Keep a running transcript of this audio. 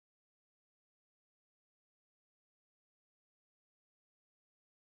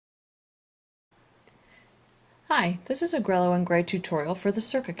Hi, this is a Grellow and Gray tutorial for the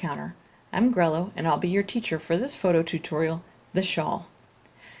Sirka counter. I'm Grellow and I'll be your teacher for this photo tutorial, the shawl.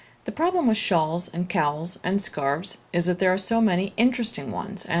 The problem with shawls and cowls and scarves is that there are so many interesting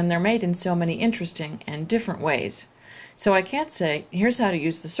ones and they're made in so many interesting and different ways. So I can't say, here's how to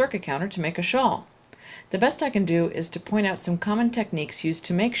use the Sirka counter to make a shawl. The best I can do is to point out some common techniques used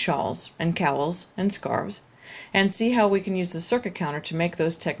to make shawls and cowls and scarves and see how we can use the Sirka counter to make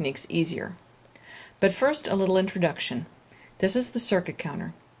those techniques easier. But first, a little introduction. This is the Sirka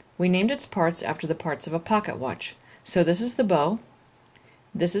counter. We named its parts after the parts of a pocket watch. So this is the bow,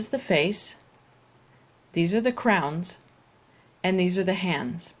 this is the face, these are the crowns, and these are the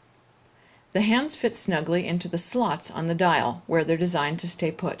hands. The hands fit snugly into the slots on the dial where they're designed to stay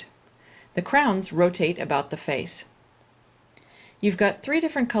put. The crowns rotate about the face. You've got 3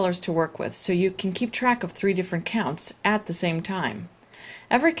 different colors to work with, so you can keep track of 3 different counts at the same time.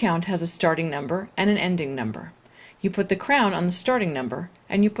 Every count has a starting number and an ending number. You put the crown on the starting number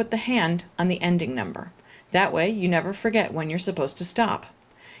and you put the hand on the ending number. That way you never forget when you're supposed to stop.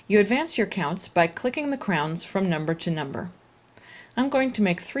 You advance your counts by clicking the crowns from number to number. I'm going to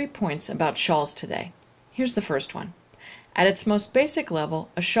make 3 points about shawls today. Here's the first one. At its most basic level,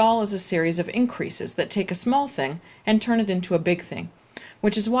 a shawl is a series of increases that take a small thing and turn it into a big thing,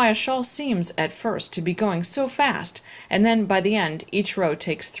 which is why a shawl seems at first to be going so fast, and then by the end each row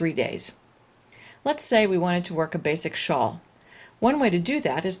takes 3 days. Let's say we wanted to work a basic shawl. One way to do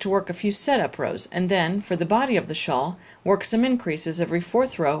that is to work a few setup rows and then, for the body of the shawl, work some increases every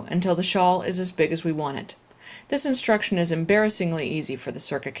 4th row until the shawl is as big as we want it. This instruction is embarrassingly easy for the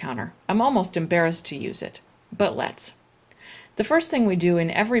Sirka counter. I'm almost embarrassed to use it, but let's. The first thing we do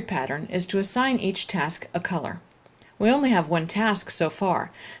in every pattern is to assign each task a color. We only have one task so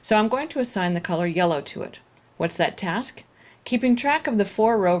far, so I'm going to assign the color yellow to it. What's that task? Keeping track of the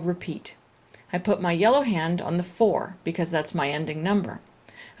 4-row repeat. I put my yellow hand on the 4 because that's my ending number.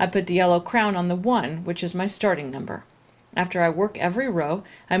 I put the yellow crown on the 1, which is my starting number. After I work every row,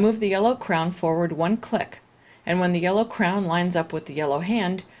 I move the yellow crown forward 1 click, and when the yellow crown lines up with the yellow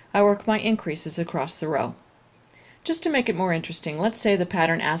hand, I work my increases across the row. Just to make it more interesting, let's say the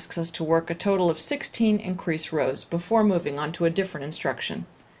pattern asks us to work a total of 16 increase rows before moving on to a different instruction.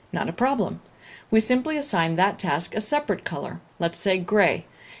 Not a problem. We simply assign that task a separate color, let's say gray,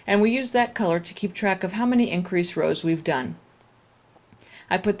 and we use that color to keep track of how many increase rows we've done.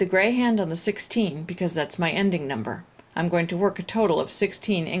 I put the gray hand on the 16 because that's my ending number. I'm going to work a total of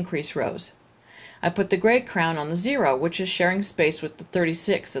 16 increase rows. I put the gray crown on the 0, which is sharing space with the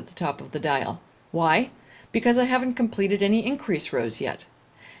 36 at the top of the dial. Why? Because I haven't completed any increase rows yet.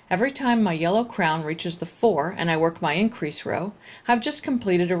 Every time my yellow crown reaches the 4 and I work my increase row, I've just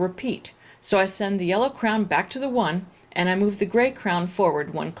completed a repeat, so I send the yellow crown back to the 1 and I move the gray crown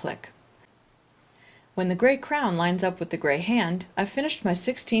forward 1 click. When the gray crown lines up with the gray hand, I've finished my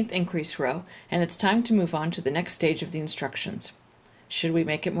 16th increase row and it's time to move on to the next stage of the instructions. Should we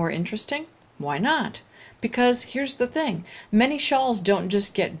make it more interesting? Why not? Because here's the thing, many shawls don't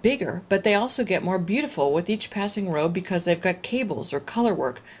just get bigger, but they also get more beautiful with each passing row because they've got cables or color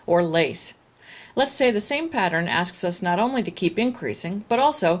work or lace. Let's say the same pattern asks us not only to keep increasing, but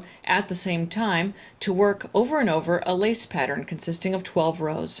also, at the same time, to work over and over a lace pattern consisting of 12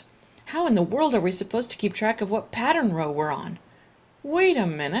 rows. How in the world are we supposed to keep track of what pattern row we're on? Wait a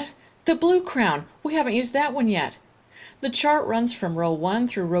minute, the blue crown, we haven't used that one yet. The chart runs from row 1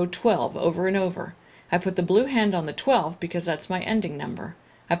 through row 12 over and over. I put the blue hand on the 12 because that's my ending number.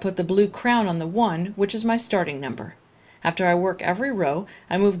 I put the blue crown on the 1, which is my starting number. After I work every row,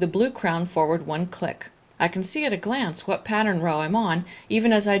 I move the blue crown forward 1 click. I can see at a glance what pattern row I'm on,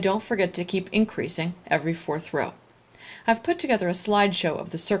 even as I don't forget to keep increasing every 4th row. I've put together a slideshow of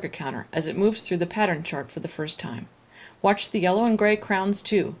the Sirka counter as it moves through the pattern chart for the first time. Watch the yellow and gray crowns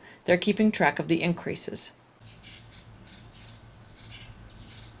too. They're keeping track of the increases.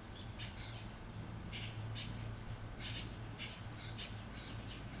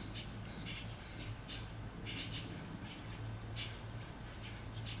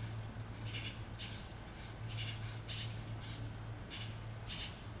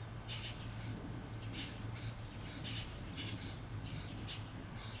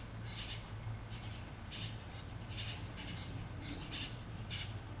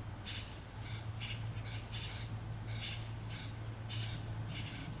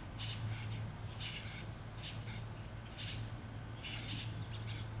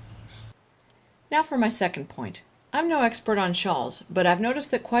 Now for my second point. I'm no expert on shawls, but I've noticed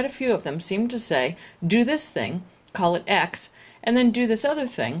that quite a few of them seem to say, do this thing, call it X, and then do this other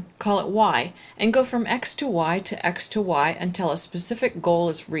thing, call it Y, and go from X to Y to X to Y until a specific goal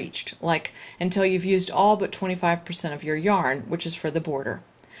is reached, like until you've used all but 25% of your yarn, which is for the border.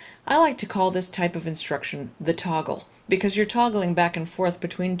 I like to call this type of instruction the toggle, because you're toggling back and forth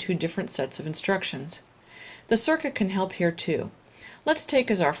between two different sets of instructions. The Sirka can help here too. Let's take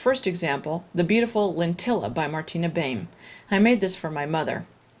as our first example the beautiful Lentilla by Martina Baim. I made this for my mother.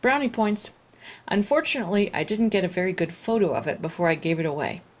 Brownie points. Unfortunately, I didn't get a very good photo of it before I gave it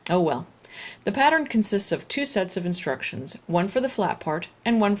away. Oh well. The pattern consists of two sets of instructions, one for the flat part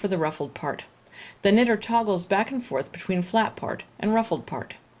and one for the ruffled part. The knitter toggles back and forth between flat part and ruffled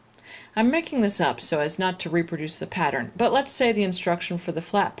part. I'm making this up so as not to reproduce the pattern, but let's say the instruction for the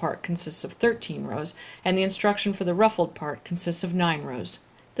flat part consists of 13 rows and the instruction for the ruffled part consists of 9 rows.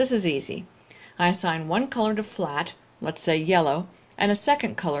 This is easy. I assign one color to flat, let's say yellow, and a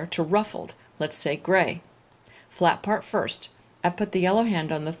second color to ruffled, let's say gray. Flat part first. I put the yellow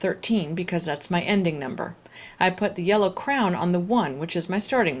hand on the 13 because that's my ending number. I put the yellow crown on the 1, which is my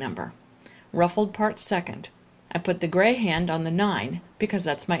starting number. Ruffled part second. I put the gray hand on the 9 because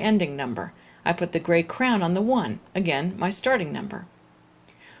that's my ending number. I put the gray crown on the 1, again my starting number.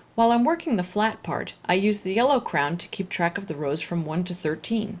 While I'm working the flat part, I use the yellow crown to keep track of the rows from 1 to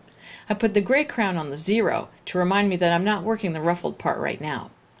 13. I put the gray crown on the 0 to remind me that I'm not working the ruffled part right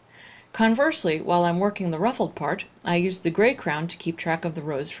now. Conversely, while I'm working the ruffled part, I use the gray crown to keep track of the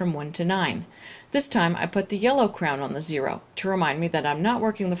rows from 1 to 9. This time I put the yellow crown on the 0 to remind me that I'm not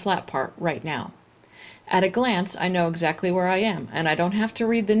working the flat part right now. At a glance, I know exactly where I am, and I don't have to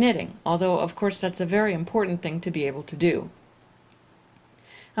read the knitting, although of course that's a very important thing to be able to do.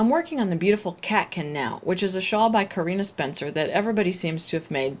 I'm working on the beautiful Catkin now, which is a shawl by Karina Spencer that everybody seems to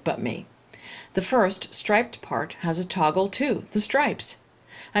have made but me. The first, striped part, has a toggle too, the stripes.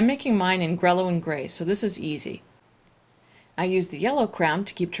 I'm making mine in Grellow and gray, so this is easy. I use the yellow crown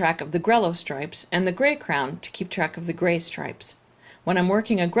to keep track of the Grellow stripes and the gray crown to keep track of the gray stripes. When I'm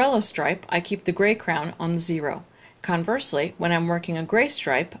working a Grellow stripe, I keep the gray crown on the 0. Conversely, when I'm working a gray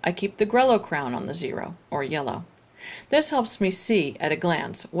stripe, I keep the Grellow crown on the 0, or yellow. This helps me see, at a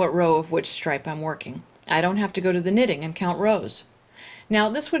glance, what row of which stripe I'm working. I don't have to go to the knitting and count rows. Now,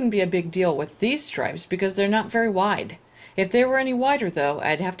 this wouldn't be a big deal with these stripes because they're not very wide. If they were any wider, though,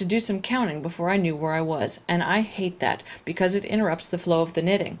 I'd have to do some counting before I knew where I was, and I hate that because it interrupts the flow of the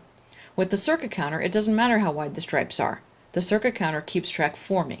knitting. With the Sirka counter, it doesn't matter how wide the stripes are. The Sirka counter keeps track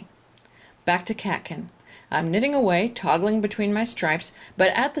for me. Back to Catkin. I'm knitting away, toggling between my stripes, but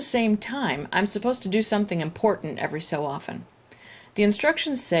at the same time, I'm supposed to do something important every so often. The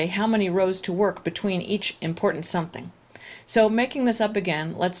instructions say how many rows to work between each important something. So making this up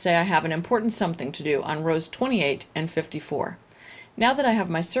again, let's say I have an important something to do on rows 28 and 54. Now that I have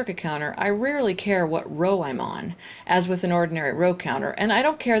my Sirka counter, I rarely care what row I'm on, as with an ordinary row counter, and I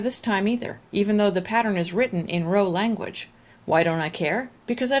don't care this time either, even though the pattern is written in row language. Why don't I care?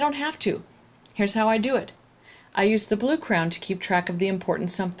 Because I don't have to. Here's how I do it. I use the blue crown to keep track of the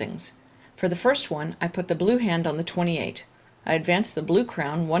important somethings. For the first one, I put the blue hand on the 28. I advance the blue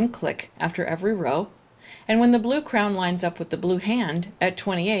crown one click after every row, and when the blue crown lines up with the blue hand at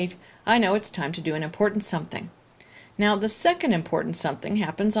 28, I know it's time to do an important something. Now the second important something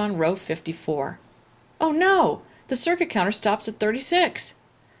happens on row 54. Oh no! The Sirka counter stops at 36.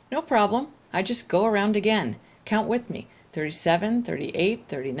 No problem. I just go around again. Count with me. 37, 38,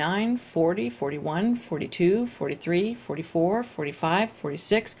 39, 40, 41, 42, 43, 44, 45,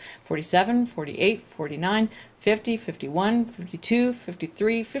 46, 47, 48, 49, 50, 51, 52,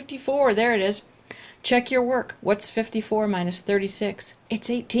 53, 54. There it is. Check your work. What's 54 minus 36? It's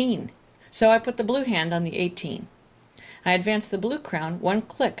 18. So I put the blue hand on the 18. I advance the blue crown one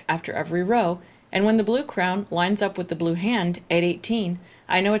click after every row, and when the blue crown lines up with the blue hand at 18,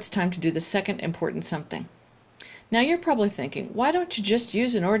 I know it's time to do the second important something. Now you're probably thinking, why don't you just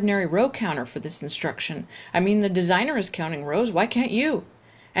use an ordinary row counter for this instruction? I mean, the designer is counting rows, why can't you?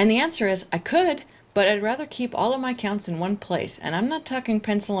 And the answer is, I could, but I'd rather keep all of my counts in one place, and I'm not talking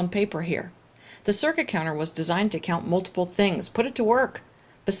pencil and paper here. The Sirka counter was designed to count multiple things. Put it to work.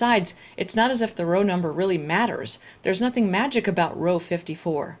 Besides, it's not as if the row number really matters. There's nothing magic about row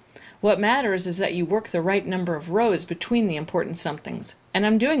 54. What matters is that you work the right number of rows between the important somethings. And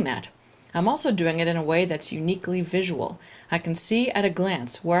I'm doing that. I'm also doing it in a way that's uniquely visual. I can see at a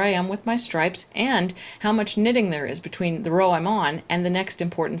glance where I am with my stripes and how much knitting there is between the row I'm on and the next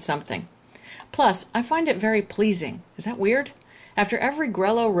important something. Plus, I find it very pleasing. Is that weird? After every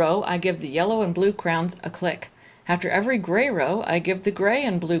Grellow row, I give the yellow and blue crowns a click. After every gray row, I give the gray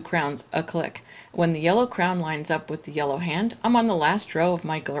and blue crowns a click. When the yellow crown lines up with the yellow hand, I'm on the last row of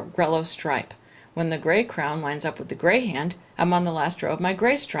my Grellow stripe. When the gray crown lines up with the gray hand, I'm on the last row of my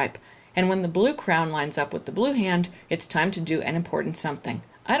gray stripe. And when the blue crown lines up with the blue hand, it's time to do an important something.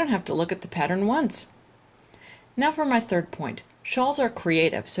 I don't have to look at the pattern once. Now for my third point. Shawls are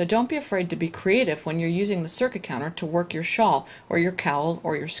creative, so don't be afraid to be creative when you're using the Sirka counter to work your shawl or your cowl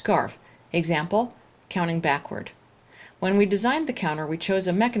or your scarf. Example, counting backward. When we designed the counter, we chose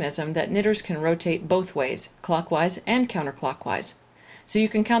a mechanism that knitters can rotate both ways, clockwise and counterclockwise. So you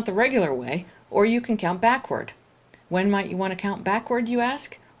can count the regular way, or you can count backward. When might you want to count backward, you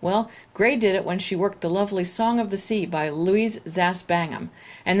ask? Well, Gray did it when she worked the lovely Song of the Sea by Louise Zass Bangham,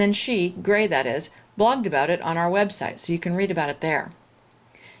 and then she, Gray that is, blogged about it on our website, so you can read about it there.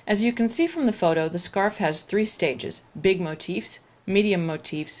 As you can see from the photo, the scarf has 3 stages: big motifs, medium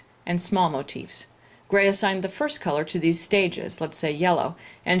motifs, and small motifs. Gray assigned the first color to these stages, let's say yellow,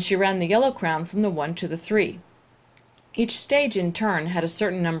 and she ran the yellow crown from the 1 to the 3. Each stage in turn had a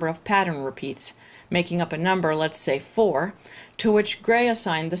certain number of pattern repeats, making up a number, let's say 4, to which Gray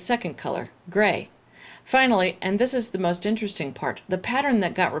assigned the second color, gray. Finally, and this is the most interesting part, the pattern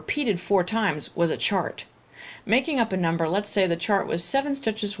that got repeated 4 times was a chart. Making up a number, let's say the chart was 7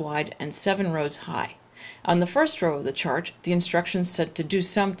 stitches wide and 7 rows high. On the first row of the chart, the instructions said to do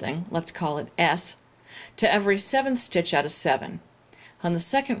something, let's call it S, to every 7th stitch out of 7. On the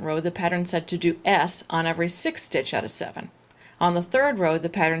second row, the pattern said to do S on every 6th stitch out of 7. On the third row, the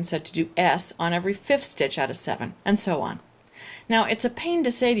pattern said to do S on every 5th stitch out of 7, and so on. Now, it's a pain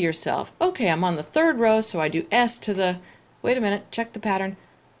to say to yourself, okay, I'm on the 3rd row, so I do S to the, wait a minute, check the pattern,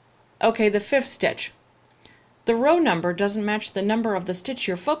 okay, the 5th stitch. The row number doesn't match the number of the stitch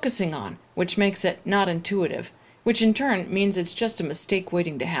you're focusing on, which makes it not intuitive, which in turn means it's just a mistake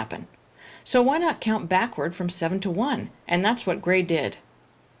waiting to happen. So why not count backward from 7 to 1? And that's what Gray did.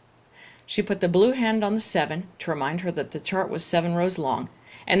 She put the blue hand on the 7 to remind her that the chart was 7 rows long,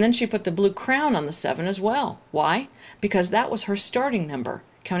 and then she put the blue crown on the 7 as well. Why? Because that was her starting number,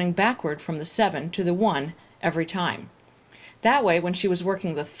 counting backward from the 7 to the 1 every time. That way, when she was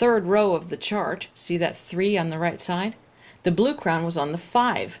working the 3rd row of the chart, see that 3 on the right side? The blue crown was on the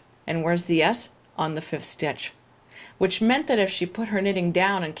 5, and where's the S? On the 5th stitch. Which meant that if she put her knitting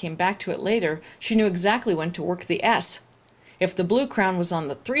down and came back to it later, she knew exactly when to work the S. If the blue crown was on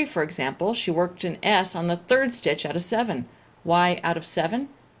the 3, for example, she worked an S on the 3rd stitch out of 7. Why out of 7?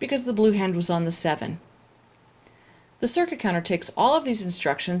 Because the blue hand was on the 7. The Sirka counter takes all of these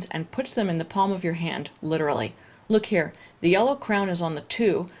instructions and puts them in the palm of your hand, literally. Look here, the yellow crown is on the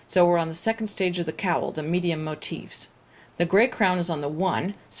 2, so we're on the 2nd stage of the cowl, the medium motifs. The gray crown is on the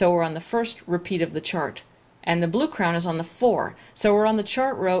 1, so we're on the 1st repeat of the chart. And the blue crown is on the 4, so we're on the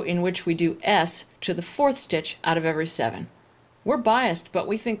chart row in which we do S to the 4th stitch out of every 7. We're biased, but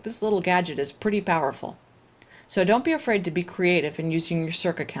we think this little gadget is pretty powerful. So don't be afraid to be creative in using your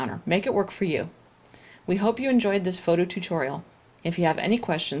Sirka counter. Make it work for you. We hope you enjoyed this photo tutorial. If you have any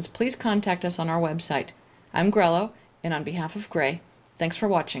questions, please contact us on our website. I'm Grellow, and on behalf of Gray, thanks for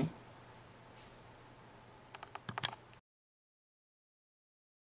watching.